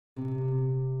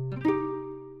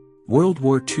World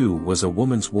War II was a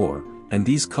woman's war, and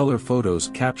these color photos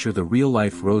capture the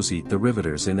real-life Rosie the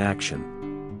Riveters in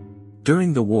action.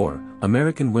 During the war,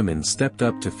 American women stepped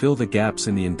up to fill the gaps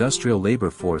in the industrial labor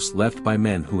force left by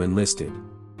men who enlisted.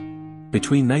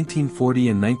 Between 1940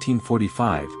 and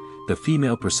 1945, the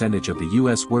female percentage of the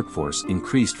U.S. workforce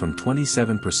increased from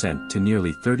 27% to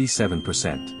nearly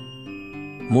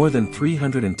 37%. More than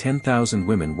 310,000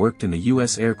 women worked in the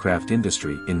U.S. aircraft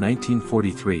industry in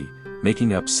 1943,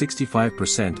 making up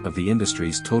 65% of the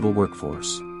industry's total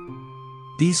workforce.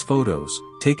 These photos,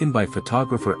 taken by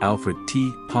photographer Alfred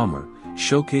T. Palmer,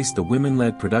 showcase the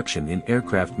women-led production in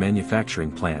aircraft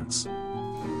manufacturing plants.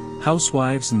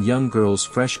 Housewives and young girls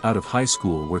fresh out of high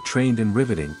school were trained in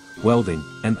riveting, welding,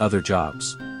 and other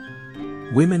jobs.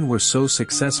 Women were so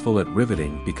successful at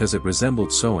riveting because it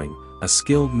resembled sewing, a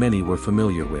skill many were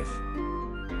familiar with.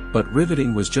 But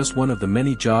riveting was just one of the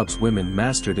many jobs women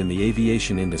mastered in the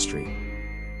aviation industry.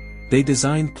 They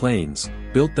designed planes,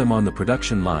 built them on the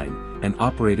production line, and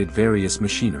operated various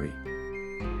machinery.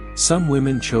 Some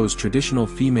women chose traditional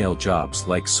female jobs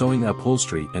like sewing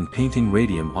upholstery and painting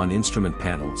radium on instrument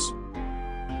panels.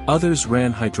 Others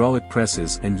ran hydraulic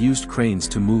presses and used cranes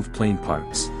to move plane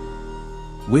parts.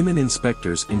 Women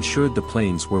inspectors ensured the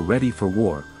planes were ready for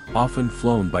war, often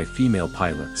flown by female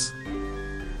pilots.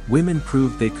 Women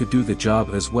proved they could do the job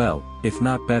as well, if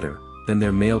not better, than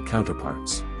their male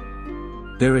counterparts.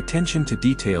 Their attention to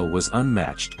detail was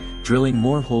unmatched, drilling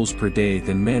more holes per day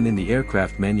than men in the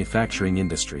aircraft manufacturing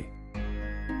industry.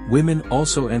 Women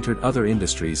also entered other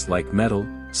industries like metal,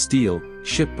 steel,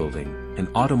 shipbuilding, and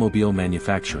automobile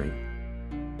manufacturing.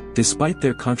 Despite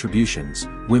their contributions,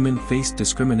 women faced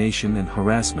discrimination and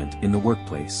harassment in the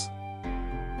workplace.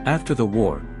 After the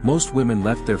war, most women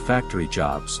left their factory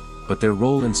jobs, but their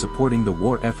role in supporting the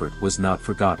war effort was not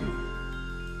forgotten.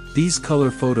 These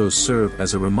color photos serve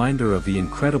as a reminder of the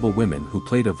incredible women who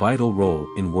played a vital role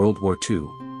in World War II.